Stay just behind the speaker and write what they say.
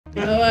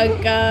Oh my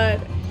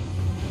god.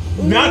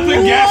 Not the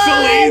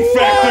gasoline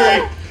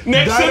factory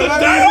next to the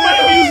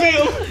Dynamite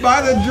Museum.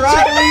 By the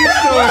dry leaf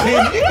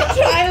storage.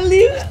 Dry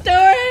leaf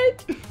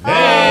storage.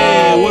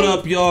 Hey, what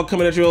up, y'all?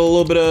 Coming at you with a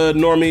little bit of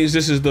Normies.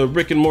 This is the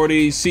Rick and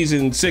Morty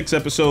Season 6,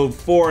 Episode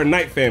 4,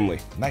 Night Family.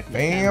 Night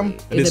fam.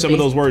 I did some of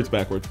those words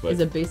backwards, but... Is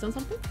it based on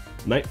something?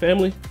 Night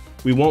Family?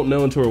 We won't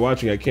know until we're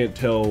watching. I can't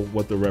tell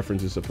what the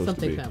reference is supposed to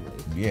be. Something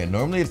family. Yeah,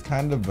 normally it's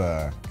kind of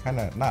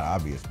not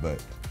obvious,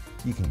 but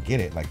you can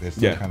get it. Like there's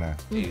some kind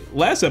of.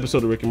 Last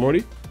episode of Rick and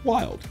Morty,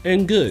 wild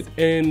and good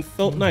and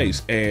felt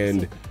nice.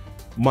 And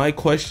my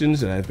questions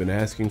that I've been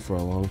asking for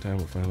a long time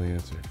were finally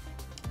answered.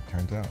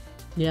 Turns out.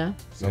 Yeah.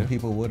 Some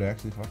people would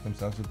actually fuck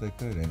themselves if they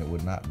could, and it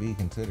would not be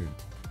considered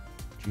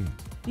cheating.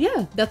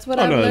 Yeah, that's what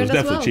Oh I've no, it was learned as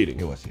definitely well. cheating.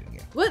 It was cheating,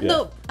 yeah. What? Yeah.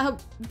 No,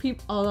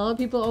 a lot of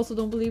people also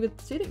don't believe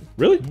it's cheating.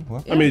 Really?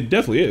 Well, I mean, it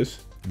definitely is.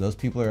 those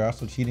people are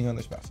also cheating on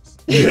their spouses.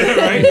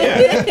 Right?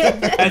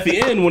 Yeah. At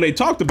the end, when they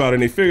talked about it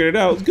and they figured it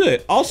out, it's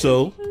good.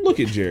 Also, look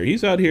at Jerry.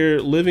 He's out here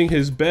living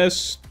his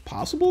best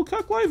possible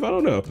cuck life. I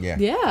don't know. Yeah.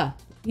 Yeah.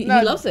 He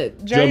No, loves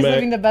it. Jerry's Joe Mac-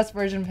 living the best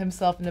version of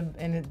himself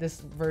in this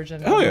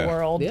version Oh, of yeah. the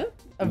world Yeah.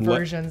 of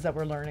versions that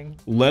we're learning.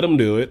 Let him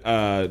do it.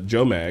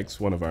 Joe Mags,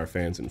 one of our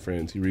fans and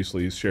friends, he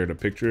recently shared a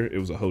picture. It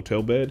was a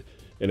hotel bed,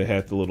 and it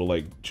had the little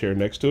like chair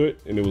next to it,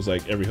 and it was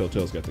like every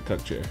hotel's got the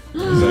cuck chair. It's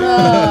like,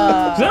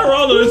 is that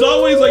wrong though? There's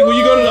always like when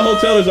you go to the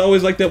hotel, there's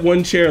always like that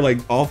one chair like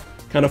off,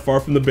 kind of far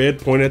from the bed,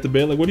 pointing at the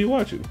bed. Like, what are you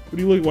watching? What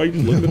are you looking? Why are you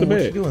just looking at the What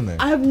you bed? doing there?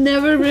 I've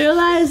never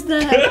realized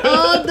that.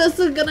 Oh, this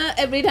is gonna,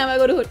 every time I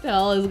go to a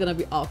hotel, it's gonna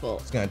be awful.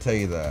 It's gonna tell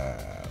you the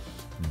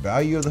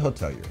value of the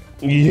hotel you're in.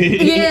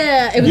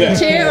 Yeah, if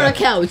it's a chair or a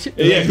couch.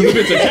 Yeah, because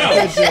if it's a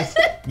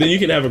couch, then you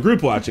can have a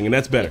group watching, and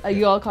that's better. Are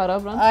you all caught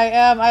up, Ron? I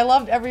am. I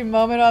loved every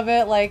moment of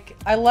it. Like,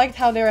 I liked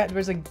how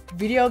there's a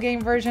video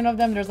game version of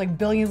them. There's like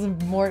billions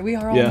of more. We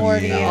are all Yeah.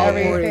 Morty Yeah. and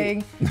All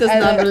everything. That's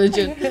And not then-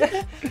 religion.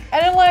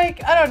 And then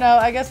like, I don't know,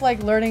 I guess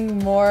like learning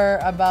more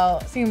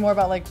about, seeing more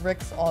about like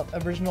Rick's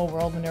original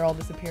world when they're all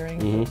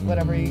disappearing.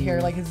 Whatever you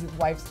hear, like his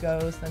wife's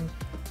ghost and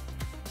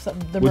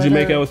the Would you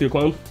make murder. out with your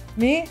clone?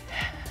 Me?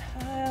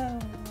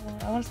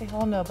 I want to say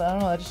hell no, but I don't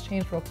know. That just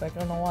changed real quick. I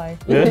don't know why.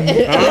 Yeah? I don't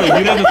know.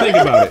 You'd have to think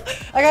about it.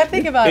 I gotta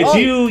think about It's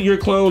it. you, your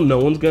clone, no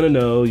one's gonna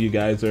know. You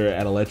guys are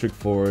at Electric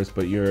Forest,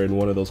 but you're in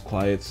one of those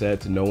quiet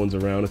sets and no one's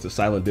around. It's a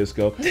silent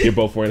disco. You're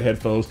both wearing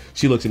headphones.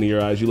 She looks into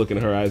your eyes, you look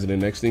into her eyes, and the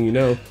next thing you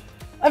know.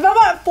 If I'm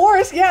at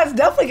Forest, yeah, it's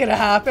definitely gonna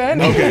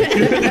happen.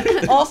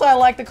 Okay. Also, I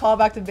like the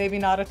callback to Baby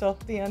Naruto at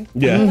the end.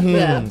 Yeah.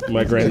 Yeah. My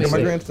My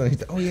grandson. grandson, he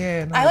said, oh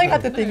yeah. I like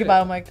have to think about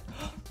it. I'm like,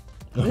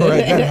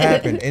 Right, that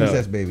happened.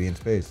 Incest baby in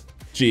space.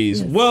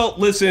 Jeez. Well,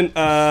 listen,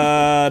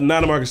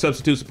 not a market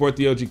substitute. Support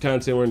the OG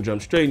content. We're going to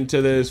jump straight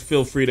into this.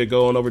 Feel free to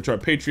go on over to our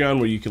Patreon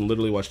where you can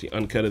literally watch the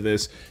uncut of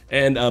this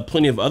and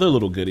plenty of other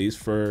little goodies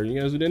for you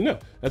guys who didn't know.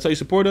 That's how you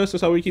support us.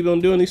 That's how we keep on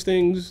doing these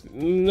things.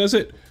 And that's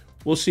it.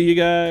 We'll see you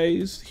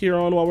guys here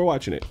on while we're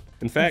watching it.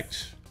 In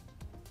fact,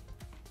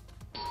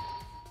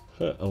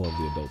 I love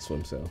the Adult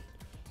Swim sound.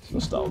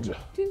 Nostalgia.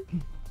 Oh,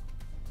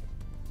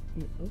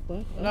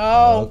 what?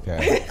 no.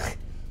 Okay.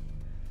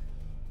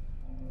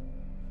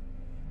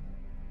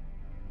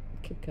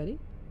 Kid Cudi?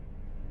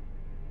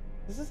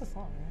 This is a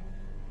song, right?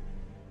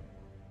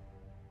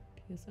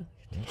 Yes.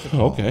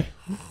 Okay.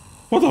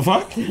 What the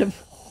fuck? We're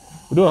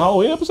doing a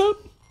Halloween episode?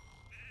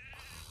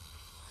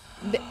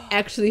 They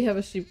actually have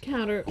a sheep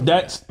counter.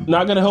 That's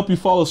not going to help you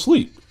fall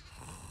asleep.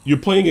 You're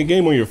playing a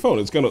game on your phone.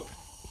 It's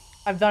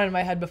I've done it in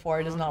my head before.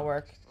 It does not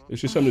work.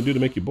 It's just something to do to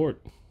make you bored.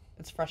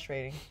 It's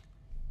frustrating.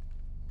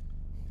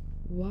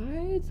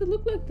 Why does it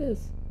look like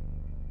this?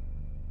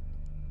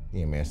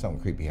 Yeah, man, something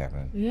creepy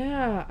happening.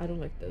 Yeah, I don't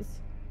like this.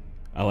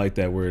 I like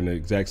that we're in the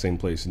exact same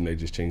place and they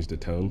just changed the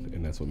tone,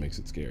 and that's what makes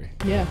it scary.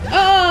 Yeah.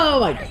 Oh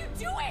my god. What are you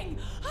doing?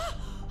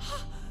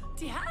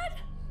 Dad?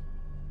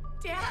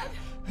 Dad?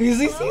 Is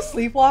he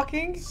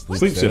sleepwalking?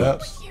 Sleep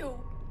sit-ups. You?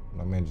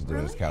 My man just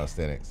doing his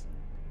calisthenics.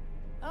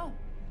 Oh.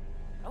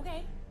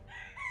 Okay.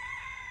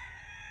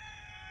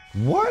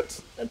 What?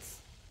 That's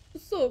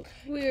so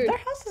weird. Their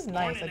house is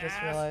nice, I Morning, just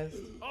ass. realized.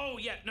 Oh,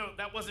 yeah, no,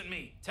 that wasn't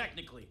me.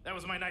 Technically, that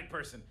was my night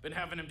person. Been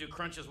having him do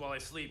crunches while I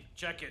sleep.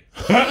 Check it.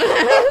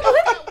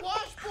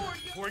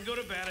 Before I go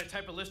to bed, I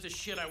type a list of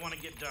shit I want to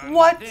get done.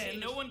 What? Then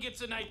no one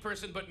gets a night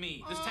person but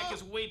me. This tech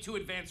is way too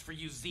advanced for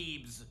you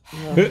Zeebs.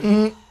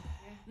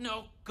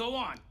 No, go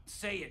on.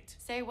 Say it.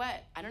 Say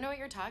what? I don't know what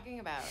you're talking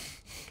about.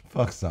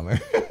 Fuck Summer.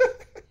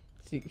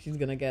 She's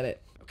gonna get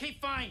it. Okay,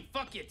 fine.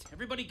 Fuck it.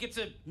 Everybody gets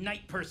a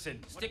night person.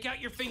 Stick out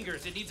your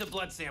fingers. It needs a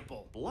blood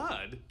sample.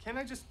 Blood? Can't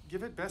I just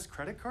give it best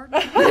credit card?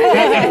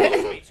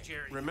 Wait,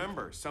 Jerry.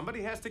 Remember,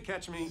 somebody has to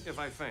catch me if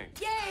I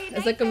faint. Yay!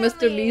 It's like a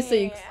Mr.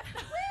 B6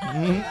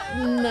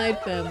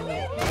 night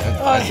family.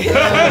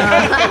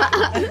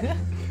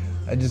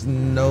 I just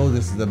know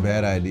this is a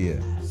bad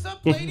idea. Sup,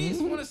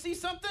 ladies? Want to see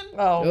something?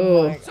 Oh,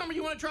 Oh. my. Summer,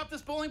 you want to drop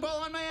this bowling ball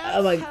on my ass?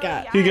 Oh my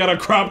god. He got a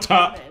crop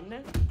top.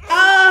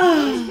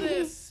 What's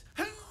this?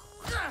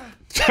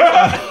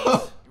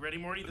 You ready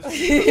ready, Morty? This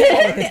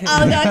is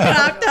All got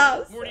knocked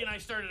out. Morty and I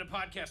started a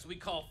podcast we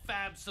call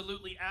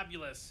Fabsolutely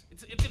Abulous.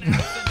 It's an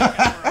adolescent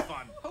hour of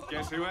fun.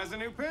 Guess who has a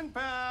new pen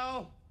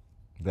pal?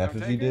 That's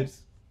what you did?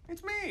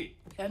 It's me.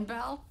 Pen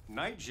pal?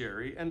 Night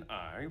Jerry and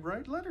I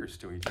write letters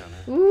to each other.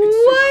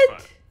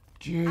 What?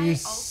 It's super fun. I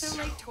also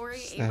like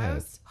Tori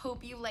Amos.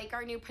 Hope you like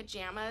our new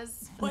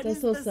pajamas. What That's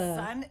is so the sad.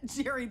 sun?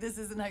 Jerry, this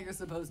isn't how you're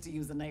supposed to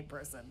use a night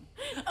person.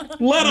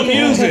 Let him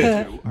use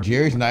it.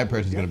 Jerry's night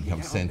person is gonna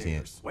become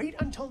sentient. Wait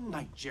until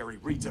Night Jerry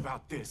reads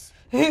about this.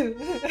 Who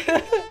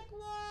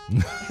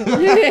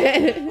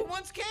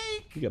wants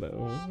cake? You gotta.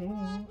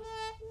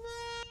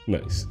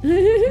 Nice.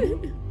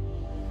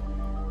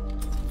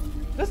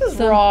 This is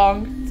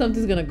wrong.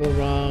 Something's gonna go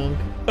wrong.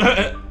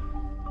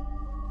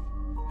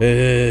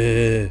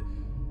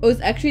 Oh, it's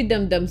actually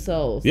them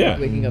themselves. Yeah. Like,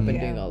 waking up and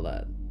doing all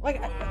that.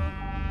 Like,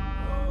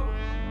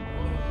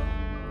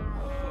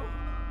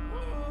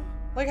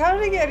 how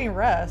did he get any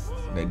rest?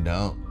 They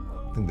don't.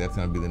 I think that's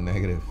gonna be the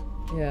negative.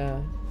 Yeah.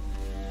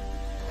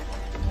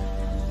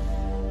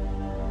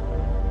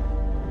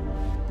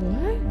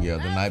 What? Yeah,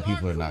 the night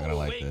people are not gonna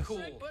like Way this.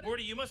 cool.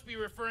 Morty, you must be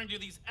referring to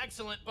these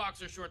excellent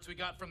boxer shorts we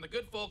got from the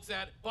good folks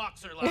at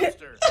Boxer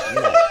Lobster.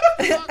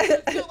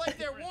 Boxers feel like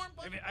they're warm.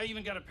 I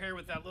even got a pair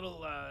with that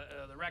little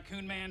the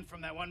raccoon man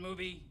from that one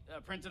movie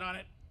printed on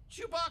it.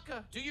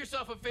 Chewbacca. Do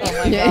yourself a favor.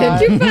 Oh my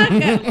God.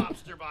 Chewbacca.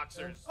 Lobster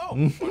boxers. Oh,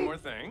 one more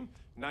thing.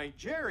 Night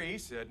Jerry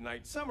said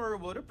Night Summer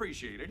would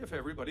appreciate it if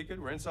everybody could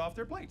rinse off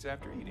their plates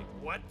after eating.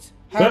 What?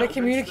 How are they Rinse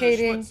their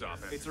communicating? schmutz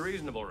off. It's a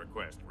reasonable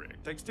request,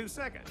 Rick. Takes 2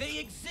 seconds. They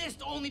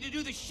exist only to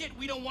do the shit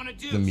we don't want to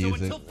do. The So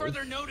music. until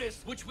further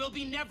notice, which will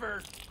be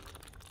never,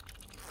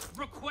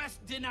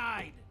 request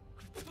denied.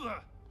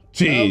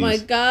 Jeez. Oh my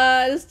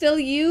god, it's still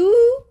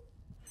you?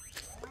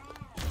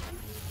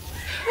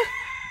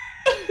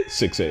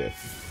 6 a.m.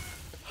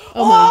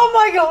 Oh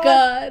my God.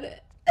 God.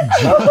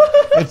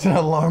 It's an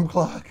alarm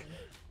clock.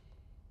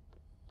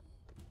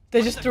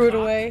 They just threw it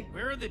away.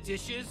 Where are the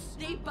dishes?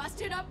 They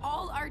busted up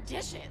all our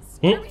dishes.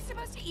 Hmm? What are we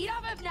supposed to eat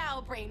off of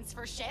now, brains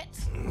for shit?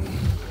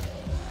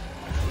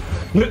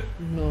 No,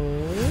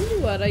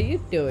 what are you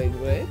doing,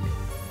 Rick?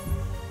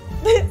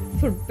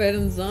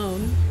 Forbidden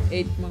zone.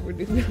 8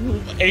 Marmaduke.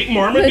 8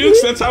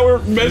 Marmadukes? That's how we're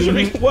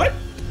measuring. What?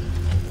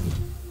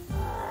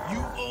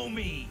 You owe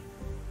me.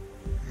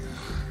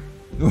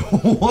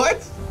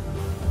 What?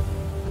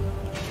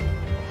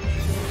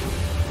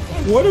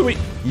 What are we?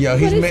 Yo,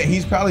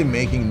 he's probably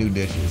making new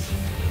dishes.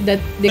 That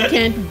they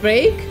can't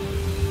break?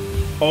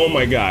 Oh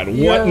my god. What?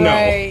 You're No.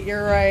 right.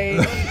 You're right.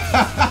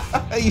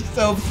 He's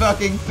so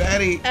fucking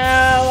petty.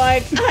 Oh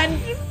my god.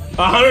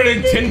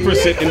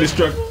 110%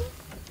 indestructible.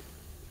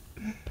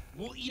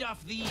 We'll eat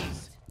off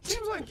these.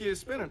 Seems like you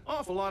spent an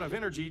awful lot of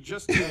energy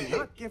just to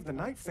not give the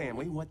Knight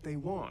family what they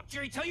want.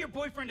 Jerry, tell your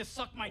boyfriend to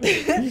suck my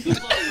dick.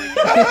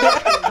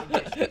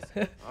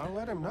 I'll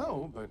let him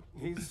know, but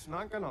he's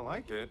not gonna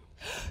like it.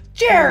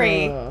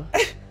 Jerry. Oh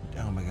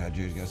my god,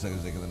 Jerry's gonna suck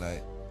his dick in the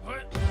night.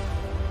 What?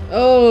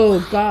 Oh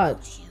god.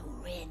 You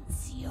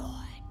rinse your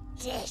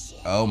dishes.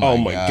 Oh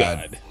my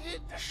god.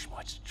 The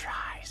schmutz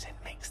dries and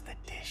makes the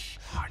dish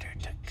harder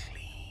to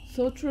clean.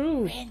 So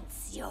true.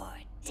 Rinse your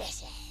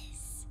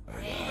dishes.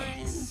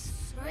 Rinse.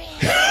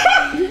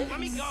 Let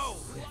me go.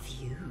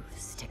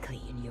 Refuse to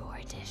clean your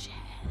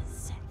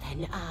dishes,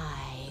 then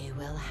I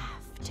will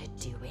have to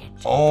do it.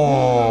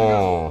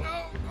 Oh.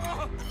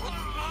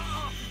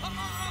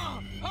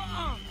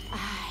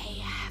 I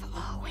have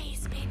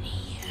always been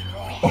here.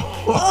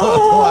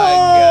 Oh my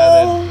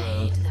god.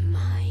 Hide the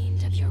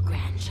mind of your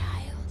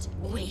grandchild,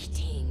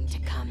 waiting to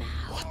come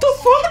out. What the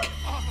fuck?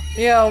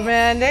 Yo,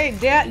 man,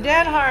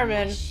 Dan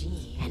Harmon.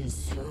 And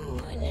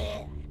soon,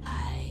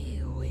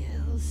 I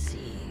will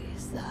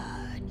seize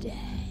the day.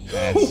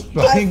 That's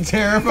fucking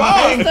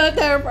terrifying. So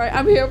terrifying.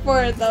 I'm here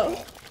for it though.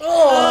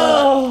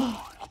 Oh,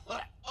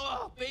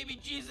 baby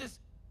Jesus.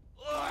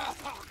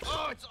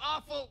 Oh, it's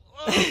awful.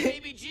 Oh,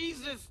 baby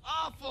Jesus,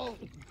 awful.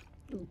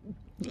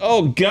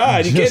 Oh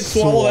god, you can't Just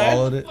swallow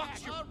swallowed that. it.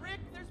 Rick,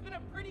 there's been a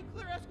pretty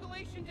clear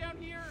escalation down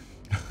here.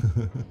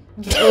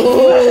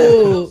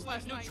 Oh.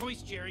 No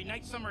choice, Jerry.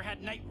 Night Summer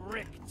had Night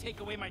Rick take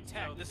away my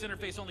tag. This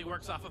interface only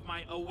works off of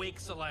my awake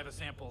saliva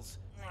samples.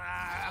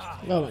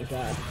 Oh my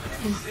god.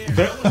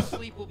 There, no one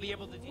asleep will be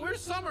able to.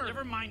 Where's Summer?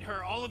 Never mind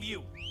her. All of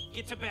you,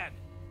 get to bed.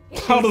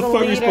 How the fuck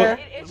are you leader.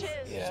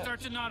 supposed? Start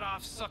to nod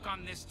off. Suck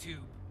on this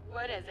tube.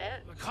 What is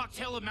it? A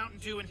cocktail of Mountain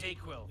Dew and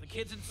Dayquil. The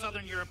kids in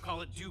Southern Europe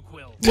call it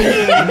Dewquill.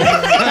 Did you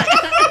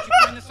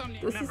find this on?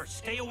 Remember,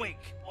 stay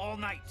awake all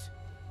night.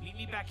 Meet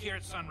me back here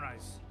at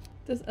sunrise.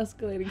 This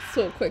escalating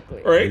so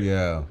quickly. Right?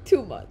 Yeah.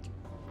 Too much.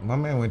 My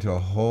man went to a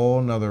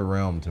whole nother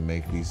realm to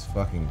make these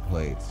fucking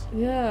plates.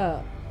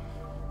 Yeah.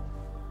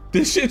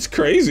 This shit's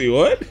crazy.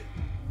 What?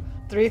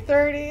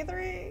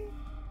 3:33.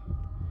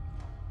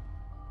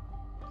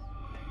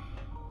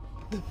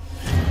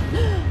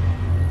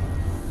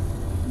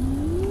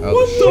 Oh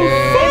What the shit.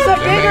 fuck? It's a They're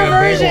bigger making a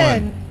big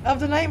version one. of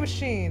the Night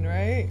Machine,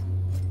 right?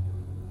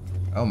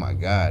 Oh my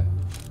god.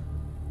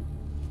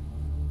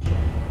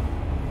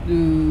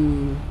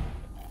 Ooh.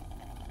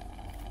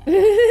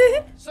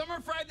 Summer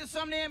fried the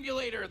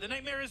somnambulator. The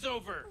nightmare is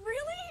over. Really?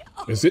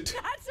 Oh, Is it?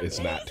 That's It's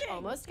not. amazing.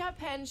 Almost got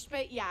pinched,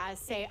 but yeah,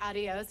 say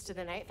adios to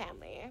the night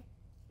family.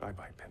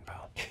 Bye-bye, pen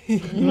pal.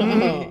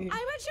 I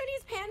want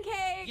Shoney's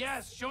pancakes.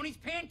 Yes, Shoney's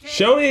pancakes.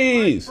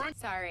 Shoney's.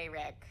 Sorry,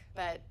 Rick,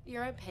 but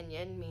your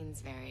opinion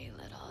means very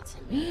little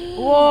to me.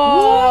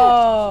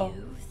 Whoa.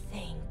 You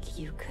think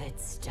you could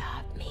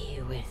stop me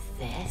with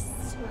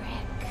this,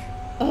 Rick?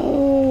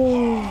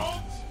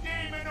 Oh.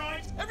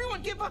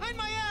 Everyone get behind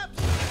my abs.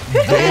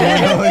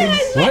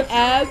 What?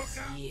 Abs.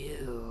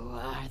 You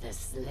are the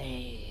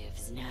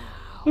slaves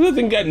now. That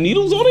thing got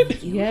needles on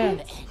it?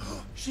 Yeah.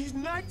 She's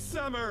Night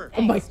Summer.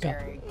 Oh my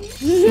god.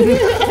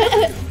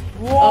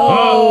 Whoa. That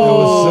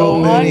was so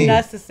many.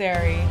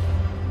 Unnecessary.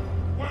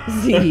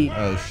 Z.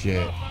 Oh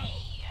shit.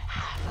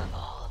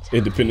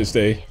 Independence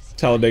Day,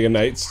 Talladega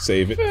Nights,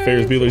 save it.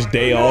 Ferris Bueller's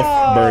Day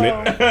Off, burn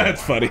it.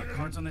 That's funny.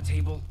 Cards on the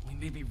table. We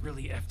may be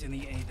really effed in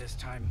the A this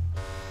time.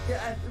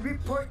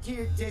 Report to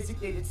your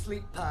designated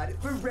sleep pod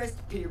for rest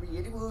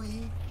period. What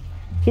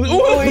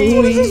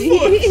is this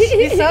voice?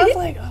 It sounds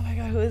like, oh my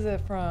god, who is it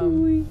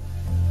from?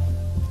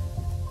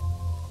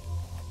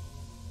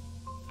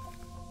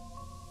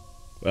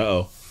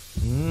 Uh-oh.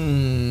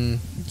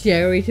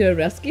 Jerry to the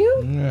rescue?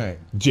 All right.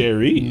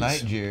 Jerry.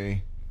 Night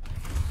Jerry.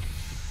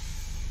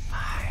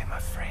 I'm a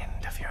friend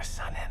of your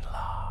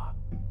son-in-law.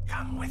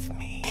 Come with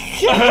me.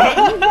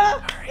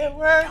 Hurry. It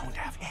worked. Don't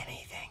have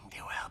anything to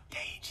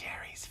update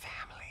Jerry's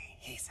family.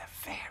 He's a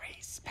very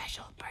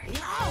special person.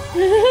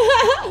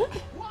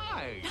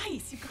 Why?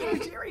 Nice, you got our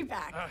Jerry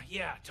back.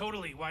 Yeah,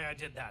 totally why I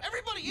did that.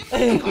 Everybody in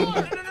the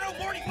car. No,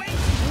 Morty, wait.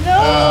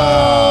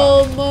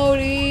 Oh,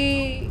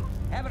 Modi.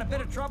 Having a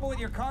bit of trouble with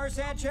your car, Not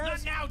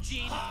Sanchez? now,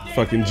 Gene.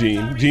 Fucking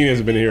Gene. Gene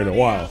hasn't been here in a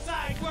while.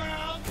 Outside,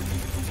 world.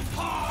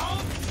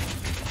 Halt.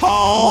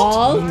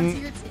 Halt.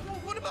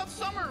 What about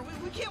Summer?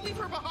 We can't leave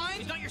her behind.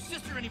 She's not your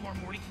sister anymore,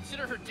 Morty.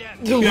 Consider her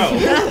dead. Yo.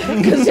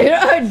 Consider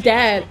her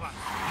dead.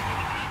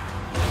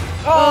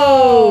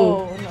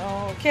 Oh,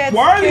 no. Kids.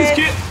 Why are these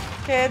kids?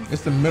 Kids.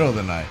 It's the middle of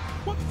the night.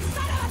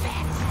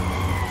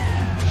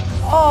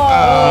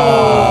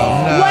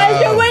 Oh. No. Why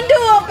is your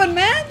window open,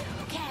 man?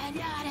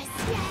 Cannot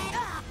escape.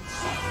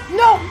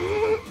 No.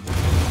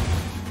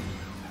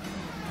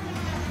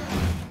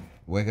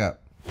 Wake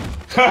up.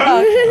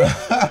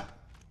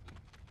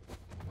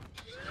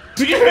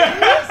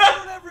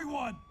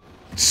 Everyone!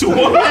 Swat.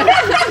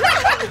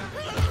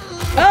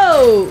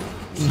 Oh.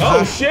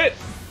 Oh, shit.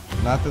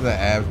 Not that the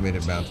abs made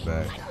it bounce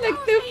back.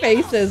 Like their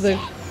faces are.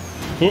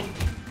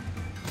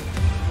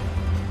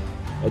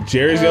 Oh,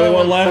 Jerry's the only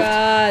one left.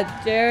 God,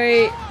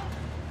 Jerry.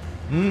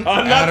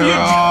 Not the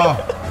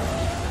Adderall.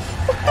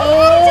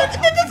 Oh,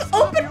 they're just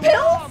open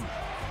pills?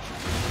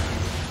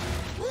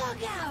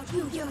 Look out,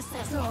 you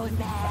useless old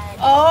man.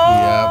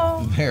 Oh.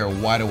 Yep, they're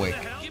wide awake.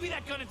 Give me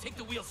that gun and take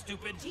the wheel,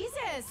 stupid.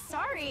 Jesus,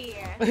 sorry.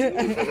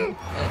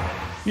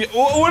 Yeah,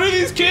 what are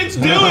these kids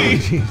doing?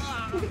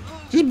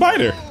 Just bite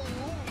her.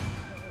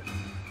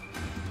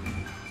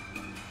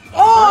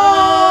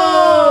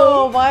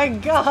 Oh my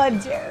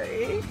god,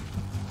 Jerry.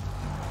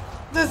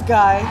 This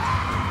guy.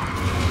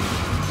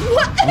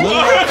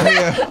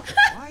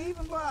 Why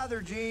even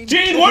bother, Gene?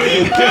 Gene, what are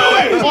you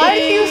doing? Why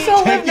do you still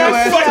live Take your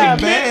next to ass him?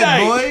 to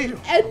bed, boy.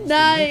 At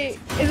night.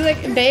 Is it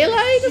like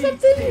daylight or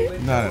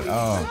something? Not at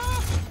all.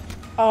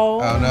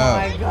 Oh, Oh no.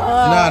 my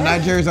god. No,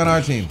 Night Jerry's on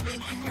our team.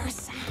 I'm on your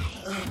side.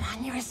 I'm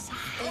on your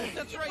side.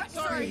 That's right,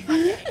 sorry.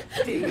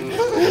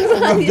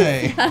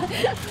 Someday.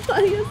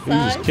 On your He's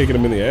side. just kicking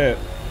him in the ass.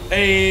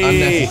 Hey.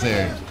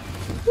 Unnecessary.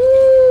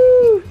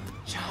 Woo.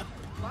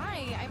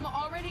 Why? I'm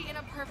already in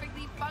a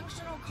perfectly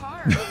functional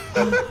car.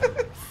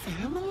 Aww.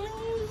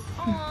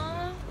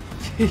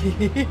 Oh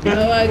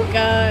my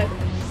god.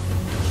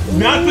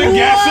 Not the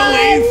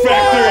gasoline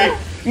factory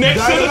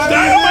next to the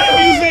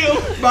Dynamite Museum.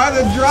 By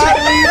the dry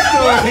leaf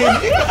store.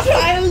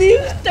 Try to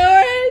leave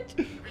storage.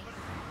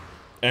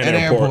 An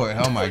airport.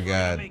 Oh my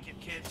god. Make it,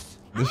 kids.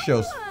 This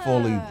show's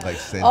fully like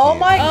sentient. Oh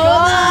my Oh,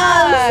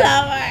 god.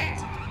 Summer.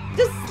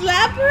 Just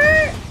slap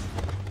her.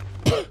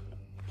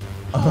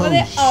 Oh With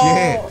it-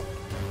 shit.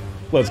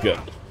 Let's go.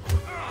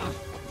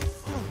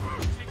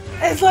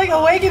 It's like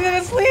awakened in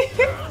his sleep.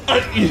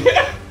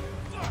 Yeah.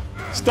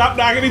 Stop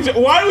knocking each other.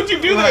 Why would you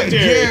do that, Like,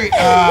 Jerry?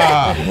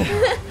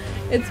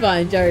 It's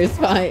fine, Jerry's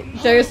fine.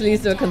 Jerry's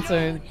least of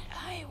concern.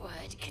 I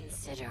would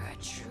consider a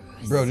true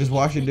Bro, just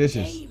wash your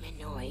dishes.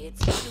 humanoids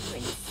to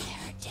rinse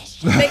their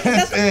dishes. Like,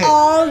 that's it.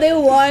 all they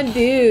want to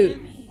do.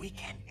 We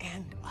can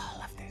end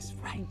all of this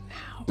right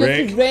now.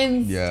 Rick. Just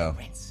rinse. Yo,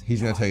 he's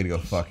gonna tell you to go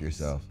fuck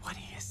yourself. What do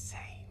you say,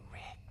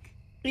 Rick?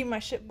 Eat my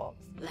shit balls.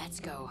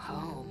 Let's go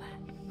home,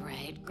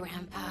 right,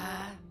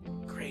 Grandpa?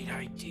 Great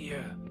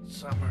idea,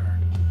 Summer.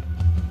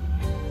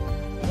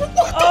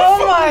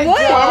 Oh my What?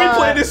 Why god. are we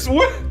playing this?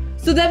 What?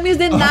 So that means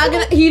they're not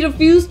gonna. He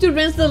refused to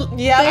rinse the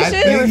Yeah, I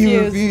dishes. think he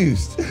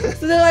refused. refused.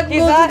 So they're like, He's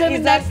well, not, that he's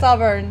means not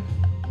stubborn.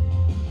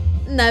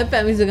 Night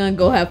families are gonna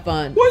go have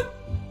fun. What?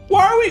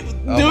 Why are we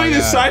my doing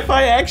this God.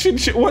 sci-fi action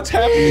shit? What's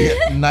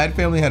happening? Night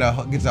Family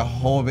gets a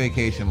whole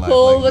vacation last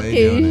Whole like, they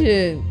doing it.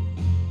 vacation.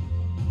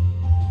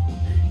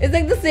 It's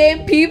like the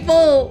same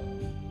people.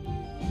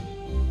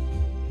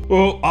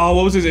 Well,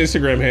 what was his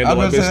Instagram handle?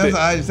 I was gonna say,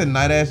 I said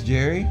night ass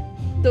Jerry.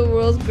 The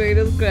world's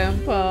greatest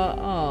grandpa.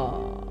 Aw.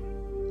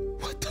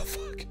 What the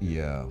fuck?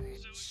 Yeah.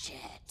 Shit.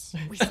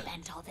 We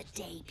spent all the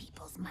day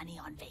people's money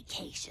on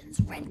vacations,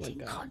 renting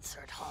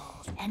concert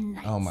halls, and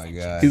nights. Oh my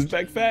god. He's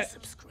back fat.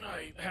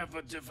 I have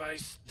a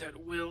device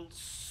that will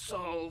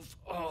solve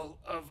all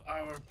of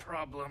our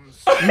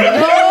problems.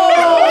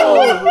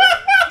 No!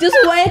 Just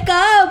wake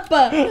up.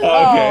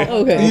 Okay.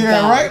 Okay.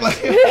 Yeah, right.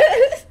 Like,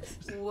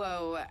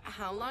 Whoa,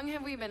 how long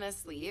have we been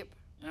asleep?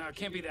 It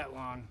can't be that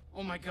long.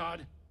 Oh my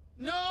god.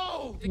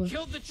 No! They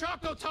killed the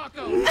Choco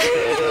Taco!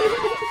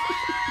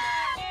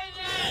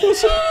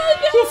 What's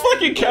a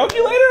fucking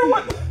calculator?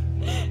 What?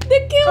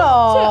 They killed.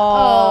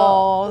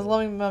 Oh, his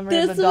loving memory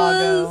of This the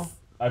doggo. was.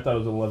 I thought it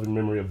was a loving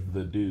memory of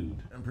the dude.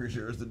 I'm pretty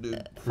sure it's the dude.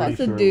 That's a Pretty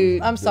sure it dude.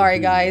 was I'm the sorry,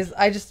 dude. guys.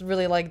 I just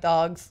really like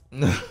dogs.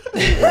 The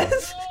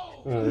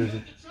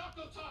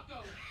Choco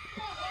Taco!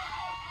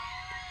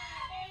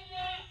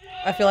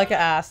 I feel like an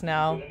ass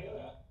now.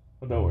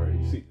 Oh, don't worry.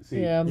 See,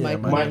 Yeah,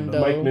 Mike Mike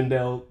Mendel. Mike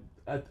Mendel.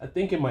 I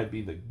think it might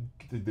be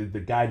the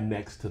guy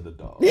next to the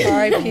dog.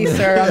 R.I.P.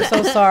 sir. I'm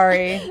so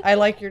sorry. I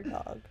like your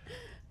dog.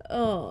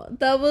 Oh,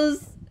 that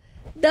was.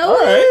 All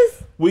right.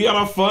 We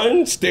got a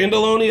fun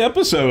standalone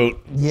episode.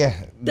 Yeah.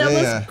 That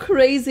was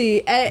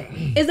crazy.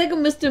 It's like a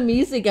Mr.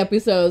 Music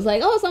episode. It's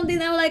like, oh, something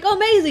that we're like, oh,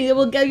 amazing, it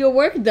will get your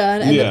work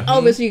done. And then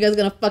obviously you guys are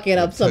going to fuck it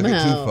up Took it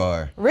somehow. too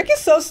far. Rick is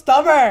so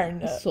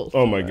stubborn.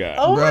 Oh my god.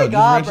 Oh Bro, my just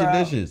god, rinse your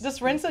bro. dishes.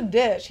 Just rinse a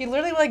dish. He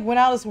literally like went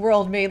out of this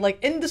world, made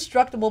like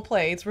indestructible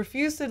plates,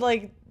 refused to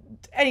like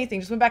anything,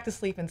 just went back to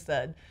sleep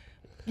instead.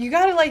 You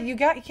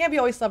can't be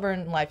always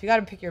stubborn in life. You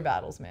gotta pick your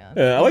battles, man.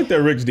 Yeah, I like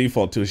that Rick's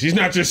default to it. She's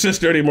not your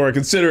sister anymore.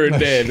 Consider her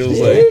dead. It was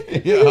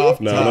like, Yeah, off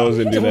no, top. I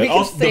wasn't do We that. can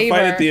Also, the save fight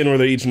her. at the end where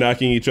they're each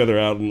knocking each other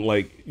out, and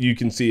like you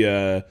can see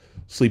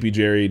Sleepy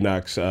Jerry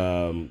knocks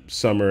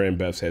Summer and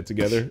Beth's head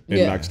together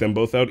and knocks them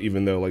both out,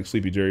 even though like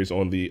Sleepy Jerry's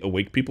on the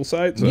awake people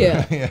side. So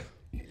Yeah. Yeah.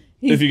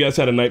 if you guys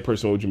had a night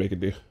person, what would you make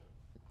it do?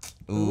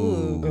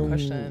 Ooh, good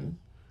question.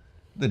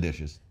 The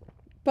dishes.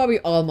 Probably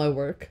all my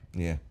work.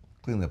 Yeah.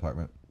 Clean the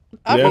apartment.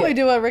 I'll Yeah. probably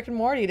do what Rick and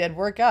Morty did,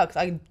 work out,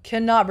 because I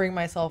cannot bring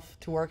myself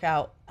to work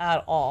out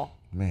at all.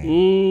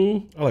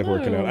 Man. I like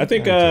working out. I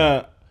think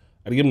I'd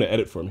give him to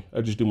edit for me.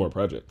 I'd just do more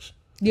projects.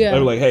 Yeah. I'd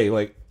be like, hey,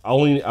 like I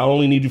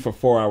only need you for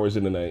 4 hours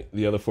in the night.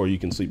 The other 4 you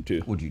can sleep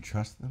too. Would you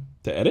trust them?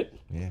 To edit?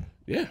 Yeah.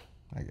 Yeah.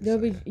 I guess. That'd So,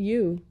 be yeah.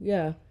 you.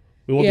 Yeah.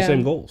 We want the Yeah.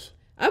 same goals.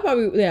 I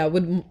probably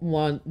would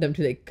want them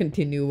to like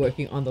continue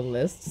working on the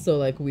list, so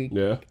like we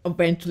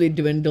eventually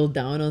dwindle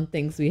down on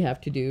things we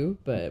have to do.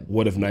 But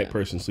What if night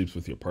person sleeps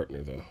with your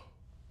partner though?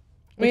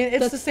 I mean, it's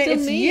That's the same. still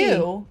It's me.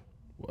 you.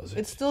 Was it?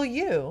 It's still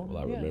you. Will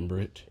I remember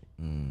it?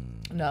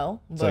 No.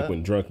 It's like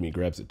when drunk me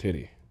grabs a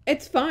titty.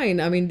 it's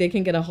fine. I mean, they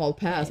can get a hall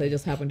pass. I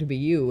just happen to be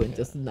you and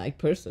just night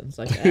person. It's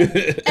like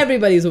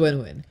everybody's a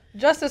win-win.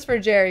 Justice for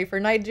Jerry, for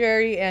Night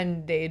Jerry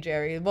and Day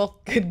Jerry, both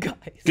good guys.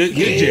 Good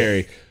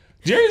Jerry.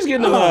 Jerry's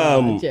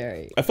getting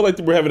Jerry. I feel like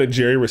we're having a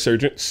Jerry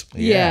resurgence.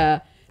 Yeah.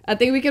 I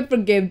think we can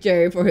forgive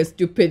Jerry for his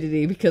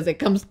stupidity because it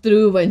comes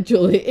through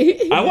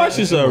eventually. I watched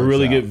this It works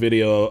really out. good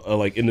video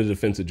like in the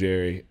defense of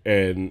Jerry,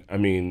 and I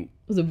mean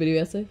Was it a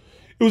video essay?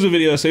 it was a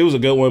video essay. It was a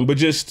good one, but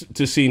just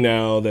to see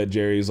now that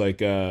Jerry's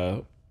like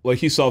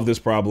he solved this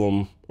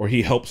problem, or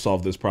he helped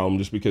solve this problem,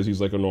 just because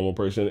he's like a normal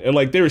person. And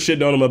like they were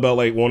shitting on him about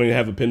like wanting to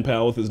have a pen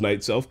pal with his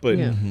night self, but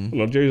Yeah. you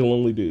know, Jerry's a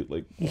lonely dude.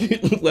 Like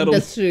let him.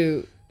 That's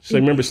true. Just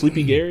like, remember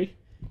Sleepy Gary?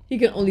 He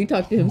can only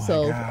talk to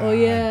himself. Oh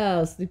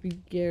yeah, Sleepy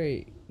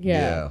Gary.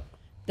 Yeah.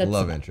 That's,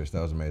 Love interest.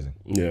 That was amazing.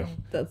 Yeah.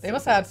 That's They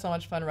must have had so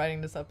much fun writing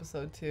this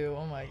episode too.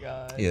 Oh my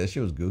god. Yeah, this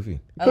shit was goofy.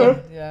 I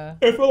love, yeah.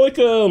 It felt like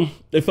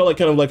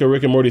kind of like a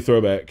Rick and Morty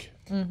throwback.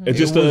 It's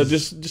just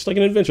just like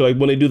an adventure, like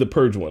when they do the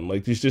Purge one.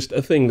 Like it's just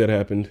a thing that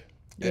happened.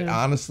 It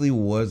honestly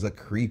was a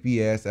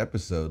creepy ass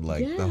episode.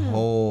 Like the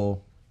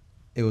whole,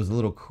 it was a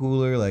little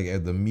cooler.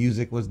 Like the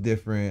music was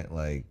different.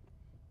 Like,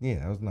 yeah,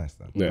 that was nice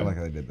though. Yeah. I like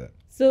how they did that.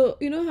 So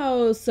you know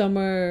how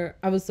Summer,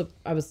 I was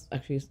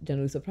actually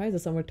genuinely surprised that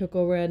Summer took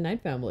over at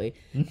Night Family,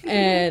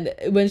 and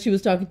when she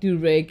was talking to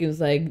Rick, it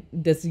was like,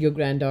 "This is your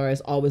granddaughter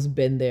has always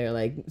been there."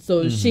 Like,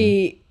 so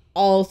she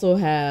also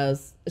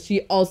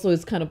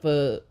is kind of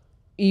a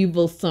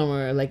evil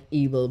Summer, like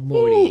evil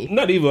Morty.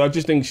 Not evil. I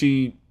just think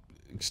she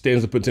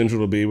stands the potential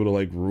to be able to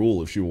like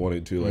rule if she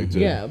wanted to.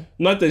 Like,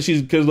 not that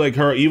she's because like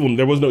her evil.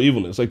 There was no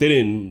evilness. Like they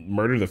didn't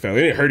murder the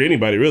family. They didn't hurt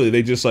anybody really.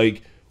 They just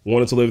like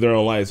wanted to live their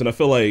own lives. And I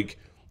feel like,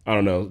 I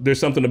don't know, there's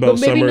something about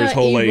Summer's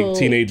whole evil. like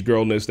teenage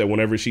girlness that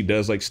whenever she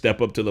does like step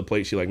up to the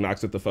plate, she like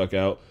knocks it the fuck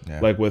out. Yeah.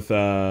 Like with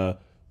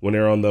when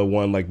they're on the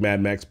one like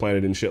Mad Max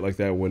planet and shit like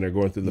that, when they're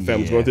going through the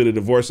family's going through the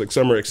divorce, like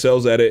Summer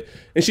excels at it,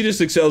 and she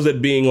just excels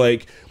at being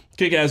like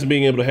kick ass and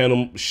being able to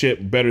handle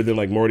shit better than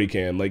like Morty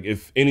can. Like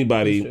if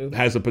anybody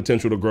has the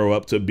potential to grow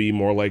up to be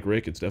more like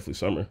Rick, it's definitely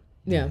Summer.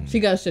 Yeah, she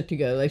got shit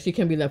together. Like she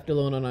can be left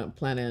alone on a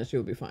planet and she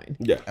will be fine.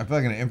 Yeah, I feel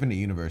like in infinite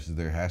universes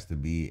there has to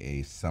be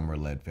a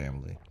Summer-led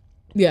family.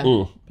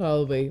 Yeah,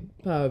 probably.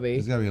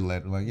 There's gotta be a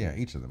led, like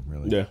each of them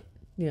really. Yeah.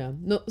 Yeah,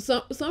 no,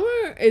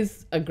 Summer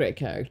is a great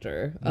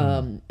character.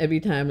 Every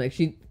time like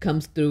she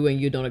comes through and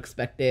you don't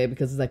expect it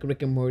because it's like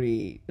Rick and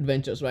Morty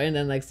adventures, right? And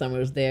then like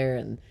Summer's there,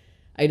 and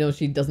I know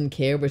she doesn't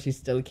care, but she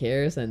still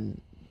cares,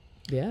 and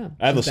yeah.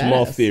 I have a she's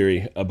small badass.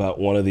 theory about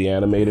one of the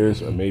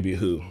animators, or maybe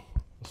who. I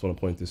just want to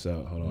point this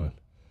out. Hold on,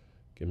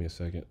 give me a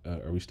second.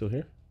 Are we still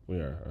here? We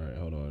are. All right,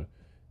 hold on.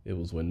 It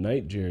was when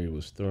Night Jerry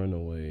was throwing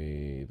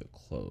away the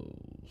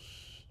clothes.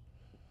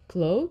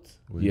 Clothes?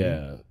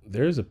 Yeah,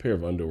 there's a pair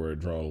of underwear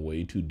drawn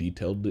way too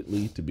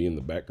detailedly to be in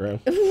the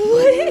background.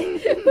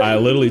 I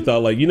literally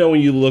thought, like, you know,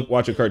 when you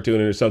watch a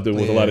cartoon or something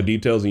with a lot of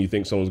details and you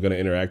think someone's going to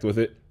interact with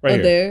it, right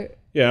here. There?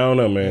 Yeah, I don't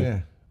know, man. Yeah.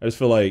 I just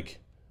feel like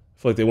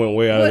they went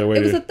way out of their way.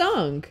 It was a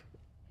thong.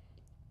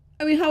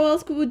 I mean, how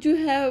else would you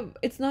have?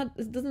 It's not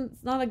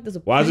like there's a.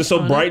 Why is it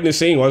so bright in the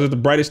scene? Why is it the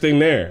brightest thing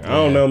there? I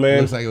don't know, man.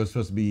 Looks like it was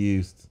supposed to be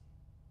used.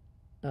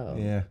 Oh.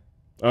 Yeah.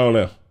 I don't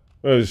know.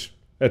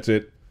 That's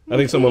it. I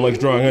think someone likes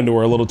drawing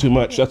underwear a little too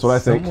much. That's what I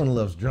think. Someone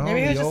loves drawing.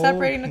 Maybe he was just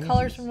separating the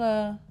colors from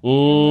the.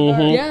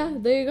 Yeah,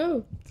 there you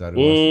go. That it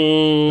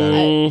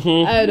was.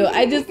 I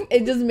don't know.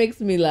 It just makes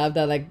me laugh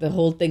that like the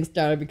whole thing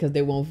started because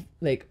they won't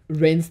like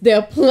rinse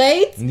their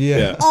plates.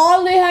 Yeah.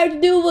 All they had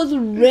to do was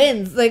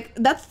rinse. Like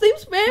that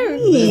seems fair.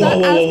 It's not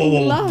asking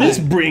a lot. This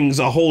brings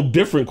a whole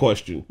different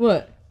question.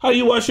 What? How do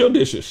you wash your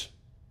dishes?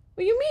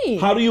 What do you mean?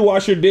 How do you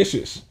wash your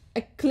dishes?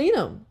 I clean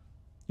them.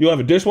 You have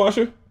a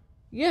dishwasher?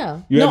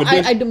 Yeah. You have a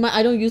dish-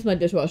 I don't use my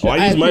dishwasher. Oh,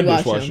 I use my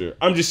pre-wash them. dishwasher.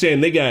 I'm just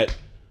saying they got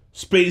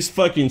space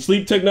fucking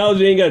sleep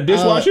technology. They ain't got a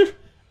dishwasher.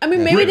 I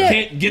mean, maybe Rick they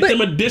can't get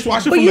them a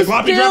dishwasher but from you the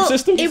gloppy drop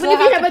system. Even still if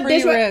you have have to a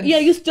dishwasher, pre-rinse. yeah,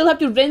 you still have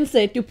to rinse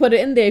it to put it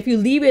in there. If you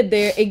leave it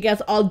there, it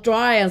gets all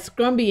dry and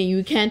scrumpy, and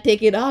you can't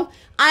take it off.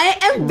 I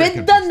am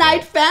with the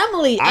Knight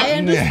family. I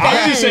understand.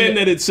 I'm just saying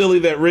that it's silly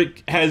that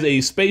Rick has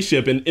a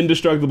spaceship and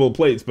indestructible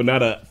plates, but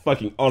not a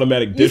fucking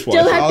automatic You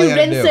dishwasher. still have All to you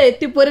gotta rinse do. it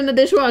to put in the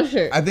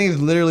dishwasher. I think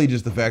it's literally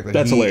just the fact that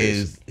That's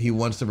hilarious. he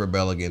wants to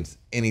rebel against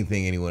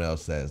anything anyone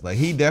else says. Like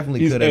he definitely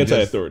He's could have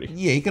anti-authority.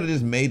 Yeah, he could have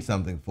just made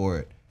something for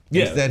it.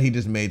 Yeah. Instead, he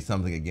just made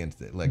something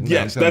against it. Like no,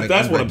 Yes, he's gonna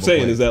that's make what I'm unbreakable saying.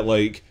 plates. Is that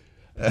like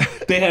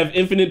they have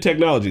infinite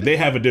technology. They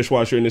have a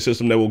dishwasher in the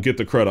system that will get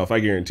the crud off. I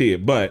guarantee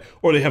it.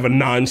 Or they have a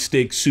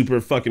non-stick, super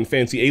fucking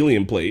fancy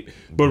alien plate.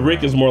 But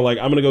Rick is more like,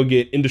 I'm gonna go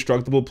get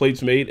indestructible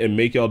plates made and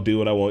make y'all do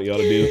what I want y'all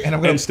to do, And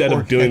I'm gonna instead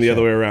pour of doing the ketchup.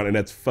 other way around. And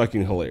that's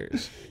fucking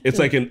hilarious. It's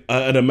like an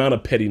amount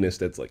of pettiness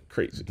that's like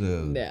crazy.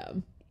 Dude. Yeah,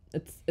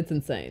 it's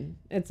insane.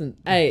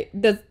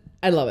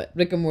 I love it.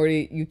 Rick and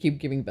Morty, you keep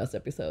giving best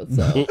episodes,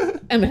 so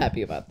I'm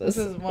happy about this.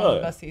 This is one of the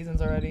best seasons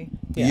already.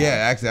 Yeah,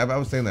 actually, I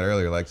was saying that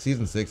earlier. Like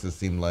season 6, it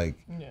seemed like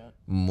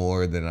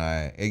more than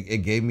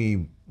it gave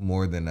me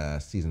more than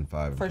season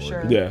 5. For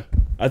sure. Yeah,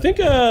 I think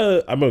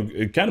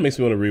it kind of makes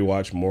me want to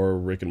rewatch more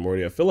Rick and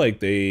Morty. I feel like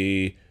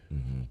it's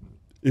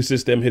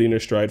just them hitting their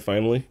stride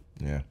finally.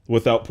 Yeah.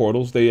 Without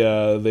portals,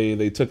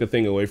 they took a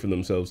thing away from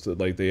themselves to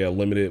like they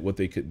limited what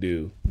they could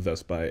do,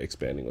 thus by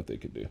expanding what they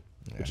could do,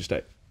 which is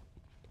tight.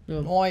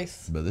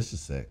 Nice. But this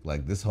is sick.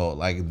 Like this whole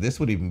this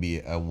would even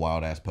be a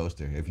wild ass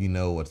poster if you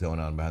know what's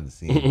going on behind the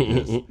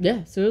scenes. Just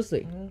Yeah,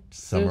 seriously.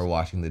 Summer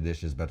washing the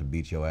dishes, about to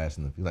beat your ass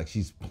in the like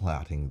she's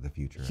plotting the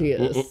future. She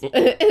is.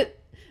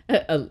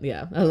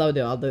 Yeah, I loved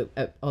it.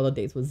 All the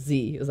dates was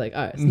Z. It was like,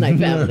 all right, it's Night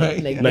Family.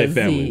 Right, Like, yeah. Night the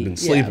family, Z. been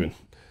sleeping.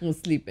 Yeah,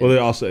 sleeping.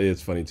 Well,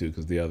 it's funny too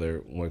because the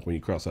other like when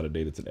you cross out a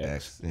date, it's an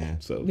X. Yeah.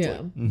 So it's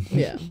Yeah, like,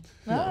 yeah.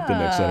 the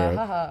next letter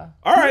up.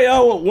 All right,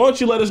 y'all. Why don't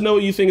you let us know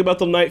what you think about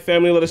the Night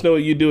family? Let us know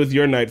what you do with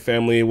your Night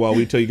family while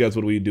we tell you guys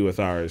what we do with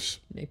ours.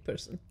 Night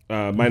person.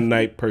 My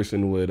Night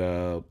person would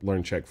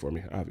learn Czech for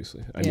me.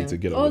 Obviously, I need to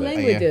get over that.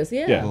 languages.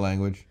 Yeah. Yeah. The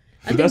language.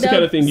 But that's the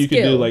kind of thing you could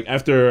do skill. like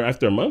after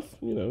a month,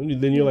 you know.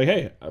 Then you're like,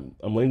 hey,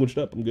 I'm languaged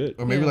up, I'm good.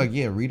 Or maybe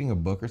reading a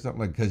book or something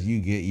like because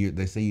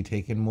they say you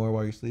take in more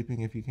while you're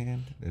sleeping if you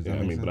can. Does that Yeah, I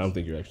make mean, but I sense? don't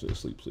think you're actually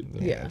asleep.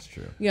 Though. Yeah, that's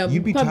true. Yeah,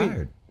 You'd be probably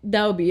tired.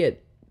 That would be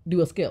it. Do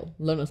a skill.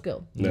 Learn a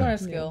skill. Yeah. Learn a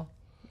skill.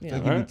 Yeah.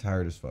 Like, you'd be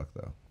tired as fuck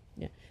though.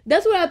 Yeah.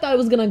 That's where I thought it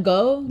was gonna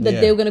go. That Yeah.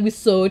 they were gonna be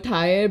so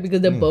tired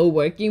because they're both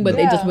working, but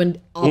they just went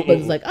up and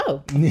it's like,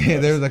 oh. Yeah,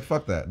 they were like,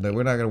 fuck that. No,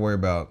 we're not gonna worry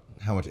about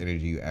how much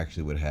energy you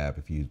actually would have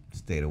if you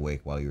stayed awake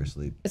while you were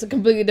asleep. It's a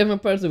completely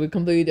different person with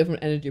completely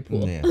different energy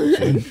pool. Yeah.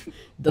 Doesn't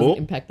Cool.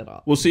 impact at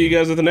all. We'll see you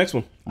guys at the next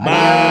one.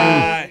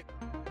 Bye.